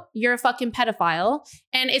 2, you're a fucking pedophile.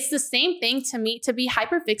 And it's the same thing to me. To be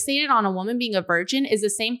hyperfixated on a woman being a virgin is the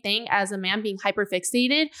same thing as a man being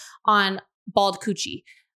hyperfixated on bald coochie.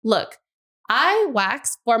 Look, I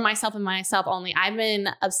wax for myself and myself only. I've been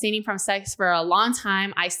abstaining from sex for a long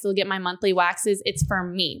time. I still get my monthly waxes. It's for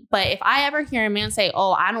me. But if I ever hear a man say,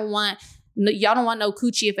 oh, y'all don't want no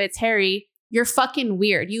coochie if it's hairy, you're fucking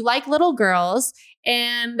weird. You like little girls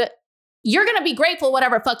and you're going to be grateful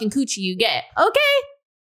whatever fucking coochie you get. Okay?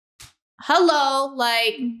 Hello.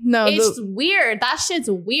 Like, no, it's weird. That shit's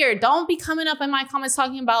weird. Don't be coming up in my comments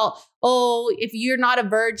talking about, oh, if you're not a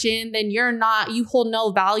virgin, then you hold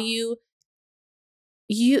no value.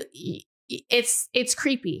 It's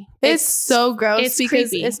creepy. It's so gross. It's because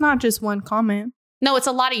creepy. It's not just one comment. No, it's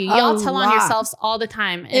a lot of you. Y'all tell on yourselves all the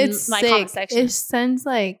time in my comment section. It sends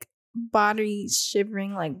like body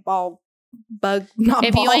shivering, like ball bug.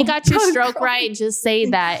 If you ain't got your stroke right, just say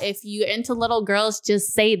that. If you're into little girls,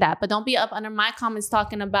 just say that. But don't be up under my comments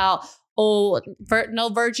talking about, oh, no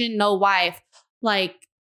virgin, no wife. Like,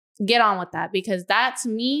 get on with that because that to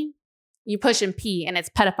me, you pushing P and it's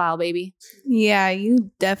pedophile, baby. Yeah,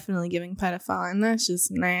 you definitely giving pedophile and that's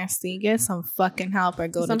just nasty. Get some fucking help or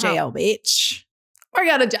go to jail, bitch. Or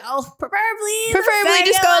go to jail. Preferably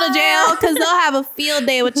just go to jail because they'll have a field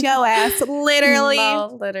day with your ass. Literally.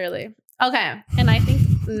 No, literally. Okay. And I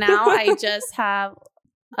think now I just have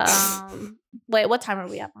wait, what time are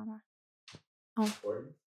we at, Mama? Oh,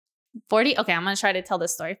 40? Okay, I'm gonna try to tell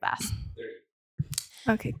this story fast.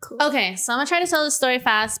 30. Okay, cool. Okay, so I'm gonna try to tell this story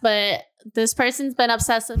fast, but this person's been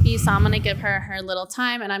obsessed with me, so I'm gonna give her little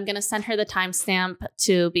time and I'm gonna send her the timestamp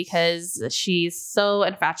too because she's so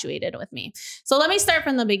infatuated with me. So let me start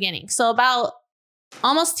from the beginning. So about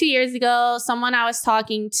almost 2 years ago, someone I was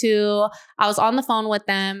talking to, I was on the phone with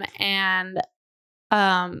them and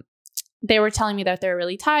they were telling me that they're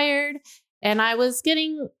really tired and I wasn't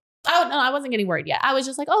getting worried yet. I was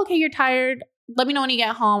just like, oh, okay, you're tired. Let me know when you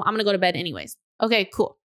get home. I'm gonna go to bed anyways. Okay,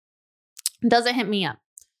 cool. Doesn't hit me up.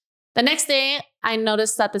 The next day, I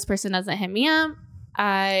noticed that this person doesn't hit me up.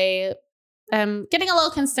 I am getting a little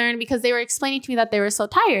concerned because they were explaining to me that they were so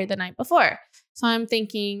tired the night before. So I'm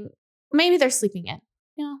thinking, maybe they're sleeping in.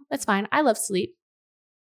 You know, it's fine. I love sleep.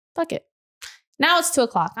 Fuck it. Now it's 2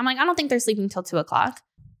 o'clock. I'm like, I don't think they're sleeping till 2 o'clock.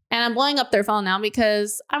 And I'm blowing up their phone now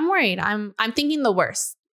because I'm worried. I'm thinking the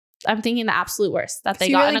worst. I'm thinking the absolute worst that they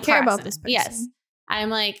got in a car accident. This person. Yes. I'm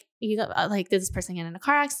like, did this person get in a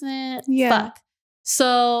car accident? Yeah. Fuck.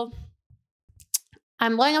 So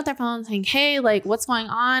I'm blowing up their phone saying, hey, like, what's going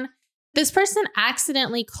on? This person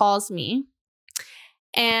accidentally calls me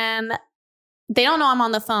and they don't know I'm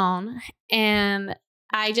on the phone. And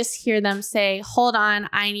I just hear them say, hold on,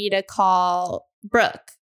 I need to call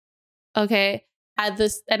Brooke. Okay.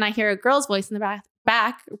 And I hear a girl's voice in the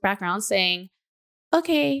background saying,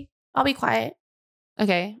 okay, I'll be quiet.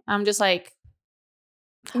 Okay. I'm just like,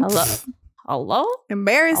 hello?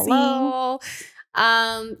 Embarrassing. Hello?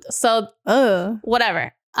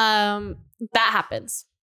 Whatever. That happens.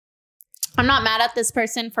 I'm not mad at this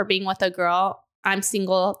person for being with a girl. I'm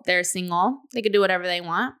single. They're single. They could do whatever they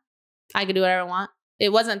want. I could do whatever I want.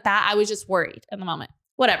 It wasn't that. I was just worried in the moment.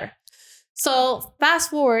 Whatever. So fast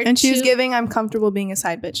forward. And she was giving, I'm comfortable being a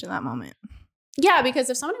side bitch in that moment. Yeah, because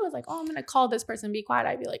if somebody was like, oh, I'm going to call this person and be quiet,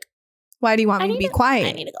 I'd be like, why do you want me to be quiet?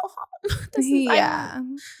 I need to go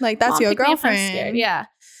home. Like that's your girlfriend. Yeah.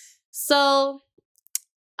 So,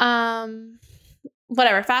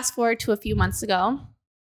 whatever. Fast forward to a few months ago.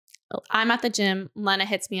 I'm at the gym. Lena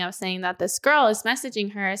hits me up saying that this girl is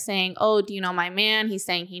messaging her saying, oh, do you know my man? He's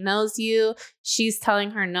saying he knows you. She's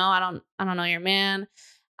telling her, no, I don't know your man.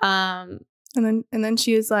 And then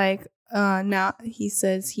she was like, now he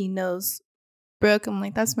says he knows Brooke. I'm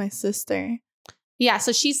like, that's my sister. Yeah,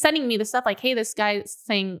 so she's sending me the stuff like, hey, this guy's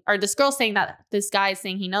saying, or this girl's saying that this guy's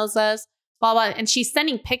saying he knows us, blah, blah. And she's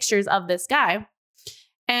sending pictures of this guy.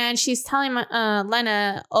 And she's telling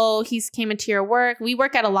Lena, oh, he's came into your work. We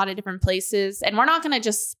work at a lot of different places. And we're not going to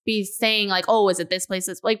just be saying like, oh, is it this place?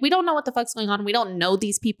 Like, we don't know what the fuck's going on. We don't know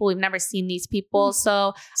these people. We've never seen these people.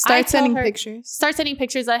 So start sending pictures. Start sending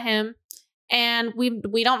pictures of him. And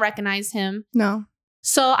we don't recognize him. No.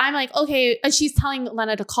 So I'm like, okay. And she's telling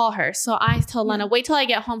Lena to call her. So I tell Lena, wait till I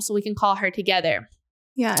get home so we can call her together.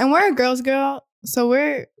 Yeah. And we're a girl's girl. So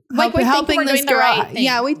we're helping this girl. Right,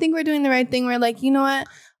 yeah, we think we're doing the right thing. We're like, you know what?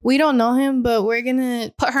 We don't know him, but we're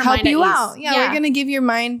gonna help you out. Yeah, we're gonna give your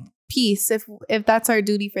mind peace if that's our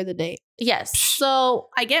duty for the day. Yes. So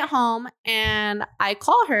I get home and I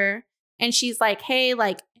call her and she's like, hey,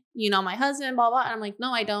 like, you know my husband, blah, blah. And I'm like,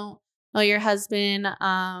 no, I don't know your husband.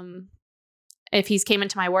 If he's came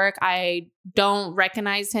into my work, I don't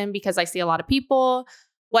recognize him because I see a lot of people,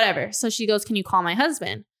 whatever. So she goes, can you call my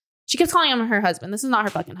husband? She keeps calling him her husband. This is not her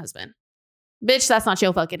fucking husband. Bitch, that's not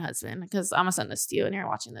your fucking husband. Because I'm going to send this to you and you're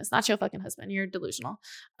watching this. Not your fucking husband. You're delusional.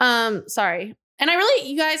 Sorry. And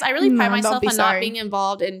you guys, I really pride myself on not being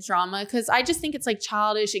involved in drama. Because I just think it's like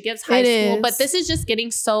childish. It gives high school. But this is just getting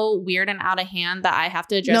so weird and out of hand that I have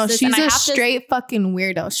to address this. No, she's a straight fucking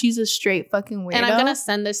weirdo. She's a straight fucking weirdo. And I'm going to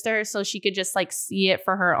send this to her so she could just like see it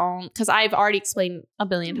for her own. Because I've already explained a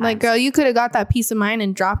billion times. Like, girl, you could have got that peace of mind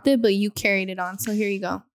and dropped it. But you carried it on. So here you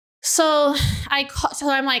go. So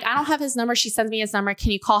I'm like, I don't have his number. She sends me his number.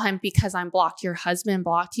 Can you call him because I'm blocked? Your husband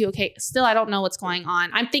blocked you. Okay. Still, I don't know what's going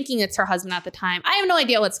on. I'm thinking it's her husband at the time. I have no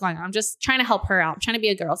idea what's going on. I'm just trying to help her out. I'm trying to be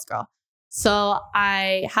a girl's girl. So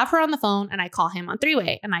I have her on the phone and I call him on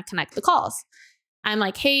three-way and I connect the calls. I'm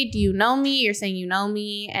like, hey, do you know me? You're saying you know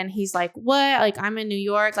me. And he's like, what? Like, I'm in New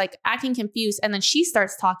York, like acting confused. And then she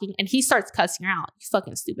starts talking and he starts cussing her out. You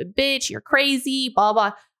fucking stupid bitch. You're crazy, blah,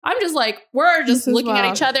 blah. I'm just like, we're just looking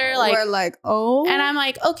at each other. Like, we're like, oh. And I'm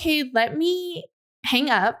like, okay, let me hang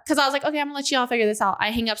up. Cause I was like, okay, I'm gonna let you all figure this out. I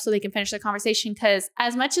hang up so they can finish the conversation. Cause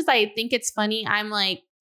as much as I think it's funny, I'm like,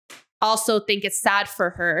 also think it's sad for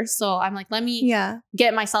her. So I'm like, let me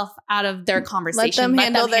get myself out of their conversation.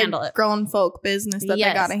 Let them handle their grown folk business that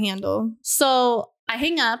they gotta handle. So I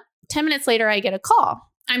hang up. 10 minutes later, I get a call.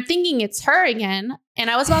 I'm thinking it's her again. And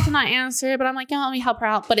I was about to not answer, but I'm like, let me help her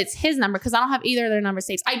out. But it's his number because I don't have either of their numbers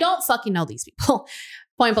saved. I don't fucking know these people.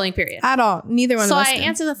 Point blank, period. At all. Neither one of us. So I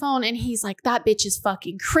answer the phone and he's like, that bitch is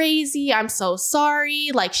fucking crazy. I'm so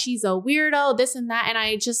sorry. Like, she's a weirdo, this and that. And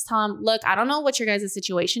I just tell him, look, I don't know what your guys'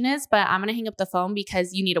 situation is, but I'm going to hang up the phone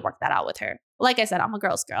because you need to work that out with her. Like I said, I'm a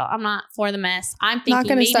girl's girl. I'm not for the mess. I'm thinking not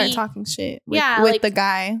going to start talking shit with the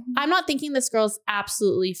guy. I'm not thinking this girl's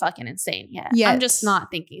absolutely fucking insane yet. I'm just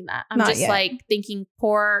not thinking that. I'm just like thinking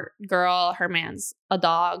poor girl, her man's a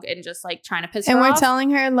dog and just like trying to piss her off. And we're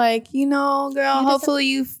telling her like, you know, girl, hopefully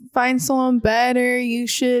you find someone better. You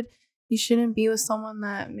shouldn't be with someone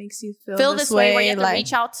that makes you feel this way where you have to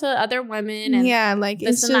reach out to other women. And like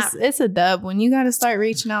it's a dub. When you got to start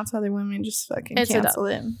reaching out to other women, just fucking cancel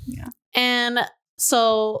it. Yeah. And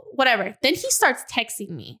so whatever. Then he starts texting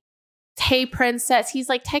me. Hey, princess. He's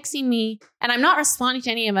like texting me and I'm not responding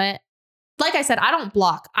to any of it. Like I said, I don't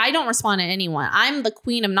block. I don't respond to anyone. I'm the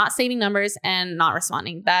queen of not saving numbers and not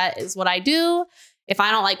responding. That is what I do. If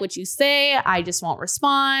I don't like what you say, I just won't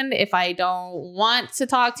respond. If I don't want to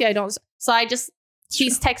talk to you, I don't. So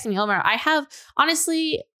he's texting me over. I have,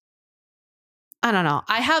 honestly, I don't know.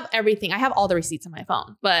 I have everything. I have all the receipts on my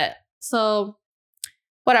phone. But so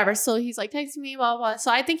whatever. So he's like texting me, blah, blah.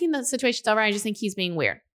 So I'm thinking the situation's over. I just think he's being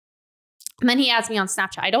weird. And then he adds me on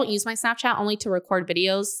Snapchat. I don't use my Snapchat only to record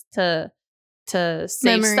videos to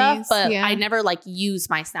save memories, stuff. But I never like use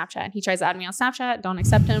my Snapchat. And he tries to add me on Snapchat. Don't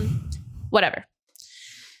accept him. Whatever.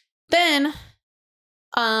 Then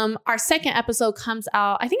our second episode comes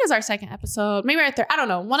out. I think it's our second episode. Maybe our third. I don't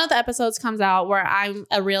know. One of the episodes comes out where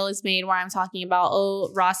a reel is made where I'm talking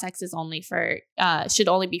about, raw sex is only should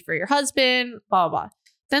only be for your husband, blah, blah, blah.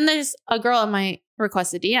 Then there's a girl in my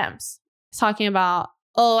requested DMs talking about,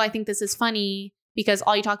 I think this is funny because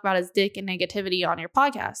all you talk about is dick and negativity on your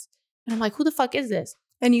podcast. And I'm like, who the fuck is this?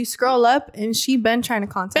 And you scroll up and she been trying to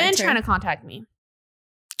contact me.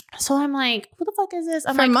 So I'm like, who the fuck is this?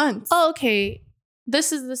 I'm for like, months. Oh, okay.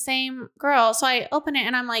 This is the same girl. So I open it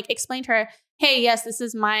and I'm like, explain to her, hey, yes, this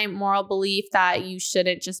is my moral belief that you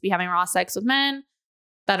shouldn't just be having raw sex with men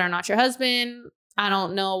that are not your husband. I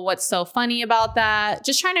don't know what's so funny about that.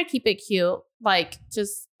 Just trying to keep it cute. But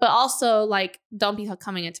also like, don't be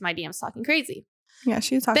coming into my DMs talking crazy. Yeah,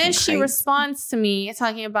 she was talking Then crazy. she responds to me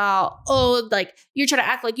talking about, oh, like, you're trying to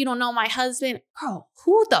act like you don't know my husband. Girl,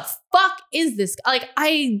 who the fuck is this? Like,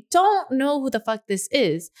 I don't know who the fuck this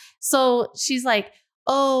is. So she's like,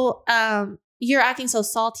 oh, you're acting so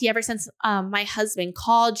salty ever since my husband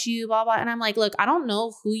called you, blah, blah. And I'm like, look, I don't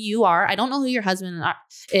know who you are. I don't know who your husband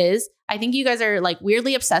is. I think you guys are like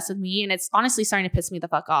weirdly obsessed with me. And it's honestly starting to piss me the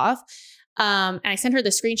fuck off. And I sent her the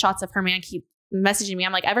screenshots of her man keep messaging me.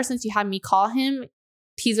 I'm like, ever since you had me call him,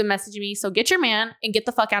 he's been messaging me. So get your man and get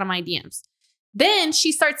the fuck out of my DMs. Then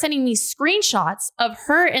she starts sending me screenshots of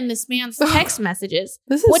her and this man's text messages,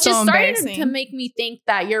 which is starting to make me think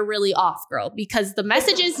that you're really off, girl, because the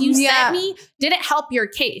messages you sent me didn't help your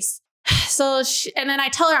case. So, and then I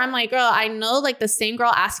tell her, I'm like, girl, I know like the same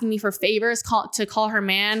girl asking me for favors to call her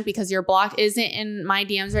man because your block isn't in my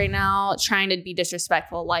DMs right now, trying to be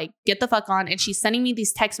disrespectful. Like, get the fuck on. And she's sending me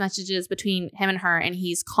these text messages between him and her, and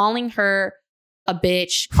he's calling her a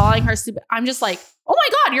bitch, calling her stupid. I'm just like, oh my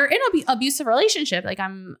God, you're in an abusive relationship. Like,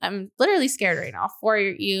 I'm literally scared right now for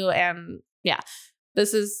you. And yeah,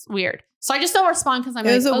 this is weird. So I just don't respond because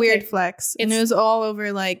it was a weird flex. And it was all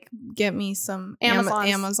over like, get me some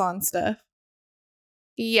Amazon stuff.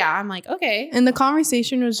 Yeah, I'm like, okay. And the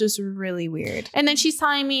conversation was just really weird. And then she's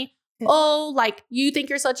telling me, oh, like, you think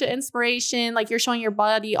you're such an inspiration. Like, you're showing your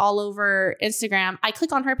body all over Instagram. I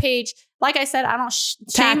click on her page. Like I said, I don't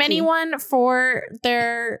shame anyone for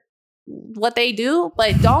what they do.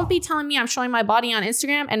 But don't be telling me I'm showing my body on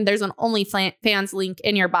Instagram and there's an OnlyFans link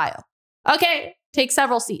in your bio. Okay, take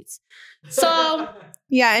several seats. So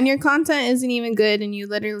yeah, and your content isn't even good, and you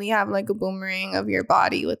literally have like a boomerang of your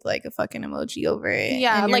body with like a fucking emoji over it.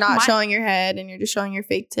 Yeah, and you're not showing your head, and you're just showing your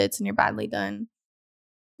fake tits, and you're badly done.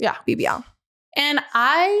 Yeah, BBL. And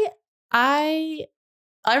I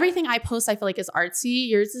everything I post, I feel like is artsy.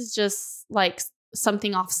 Yours is just like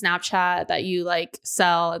something off Snapchat that you like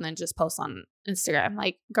sell and then just post on Instagram.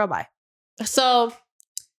 Like, girl, bye. So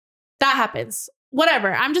that happens.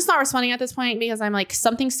 Whatever. I'm just not responding at this point because I'm like,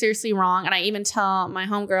 something's seriously wrong. And I even tell my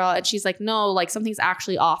homegirl and she's like, no, like something's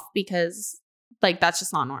actually off because like, that's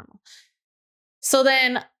just not normal. So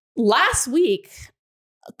then last week,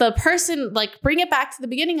 the person, like, bring it back to the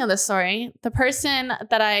beginning of the story. The person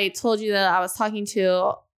that I told you that I was talking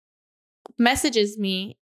to messages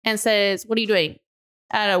me and says, what are you doing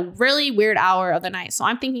at a really weird hour of the night? So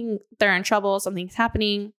I'm thinking they're in trouble. Something's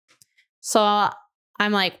happening. So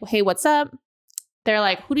I'm like, hey, what's up? They're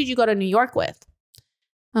like, who did you go to New York with?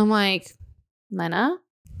 I'm like, Lena.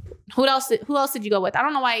 Who else did you go with? I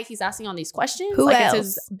don't know why he's asking all these questions. Who else? It's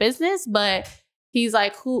his business, but he's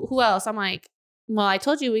like, who else? I'm like, well, I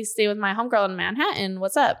told you we stay with my homegirl in Manhattan.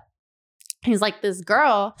 What's up? He's like, this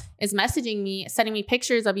girl is messaging me, sending me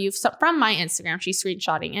pictures of you from my Instagram. She's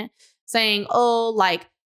screenshotting it, saying, oh, like,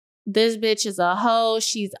 this bitch is a hoe.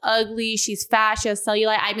 She's ugly. She's fat. She has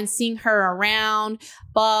cellulite. I've been seeing her around,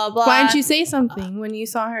 blah, blah. Why didn't you say something when you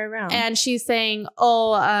saw her around? And she's saying,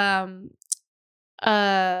 oh,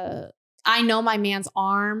 I know my man's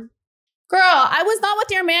arm. Girl, I was not with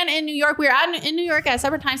your man in New York. We were in New York at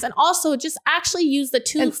separate times. And also, just actually use the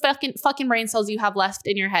two fucking brain cells you have left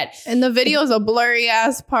in your head. And the video is a blurry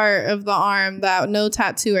ass part of the arm that no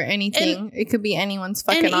tattoo or anything. It could be anyone's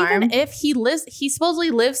fucking arm. And even if he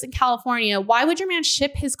supposedly lives in California, why would your man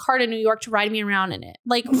ship his car to New York to ride me around in it?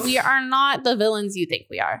 Like, we are not the villains you think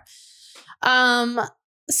we are.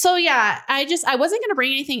 So yeah, I wasn't going to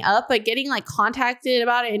bring anything up, but getting like contacted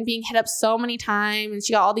about it and being hit up so many times, and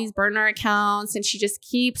she got all these burner accounts, and she just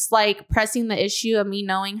keeps like pressing the issue of me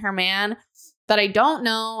knowing her man that I don't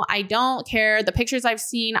know. I don't care. The pictures I've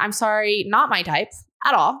seen, I'm sorry, not my type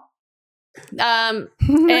at all.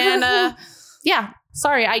 Yeah,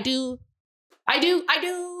 sorry. I do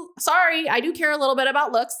care a little bit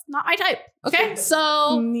about looks. Not my type. Okay.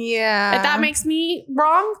 So yeah, if that makes me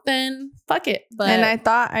wrong, then fuck it. And I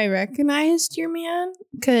thought I recognized your man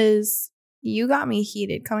because you got me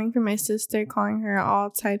heated coming from my sister, calling her all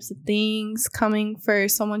types of things, coming for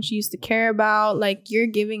someone she used to care about. Like, you're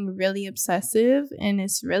giving really obsessive and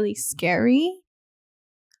it's really scary.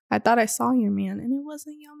 I thought I saw your man and it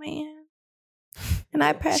wasn't your man. And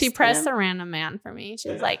I pressed. She pressed a random man for me. She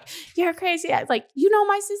was like, "You're crazy." I was like, "You know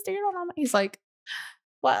my sister. You don't know my." He's like,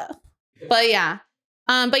 "What?" But yeah,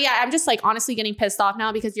 I'm just like honestly getting pissed off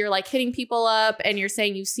now because you're like hitting people up and you're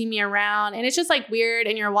saying you see me around, and it's just like weird.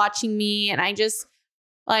 And you're watching me, and I just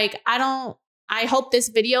like I hope this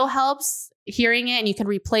video helps hearing it, and you can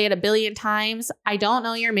replay it a billion times. I don't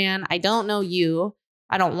know your man. I don't know you.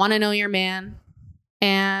 I don't want to know your man.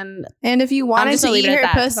 And if you wanted to eat her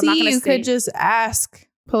pussy, you could just ask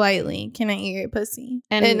politely, can I eat your pussy?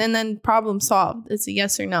 And then problem solved. It's a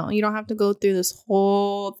yes or no. You don't have to go through this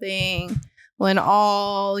whole thing when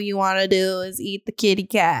all you want to do is eat the kitty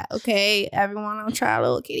cat. Okay, everyone will try a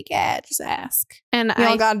little kitty cat. Just ask. And you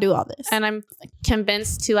don't gotta do all this. And I'm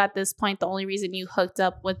convinced too at this point the only reason you hooked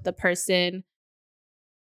up with the person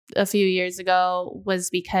a few years ago was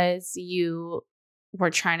because you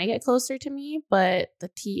were trying to get closer to me. But the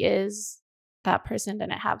tea is that person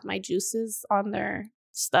didn't have my juices on their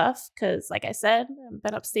stuff because, like I said, I've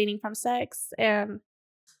been abstaining from sex, and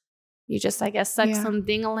you just, I guess, sucked some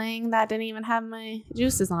ding-a-ling that didn't even have my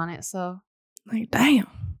juices on it. So, like, damn.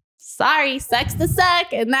 Sorry, sucks to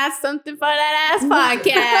suck, and that's something for that ass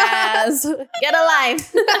podcast. Get a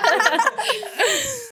life.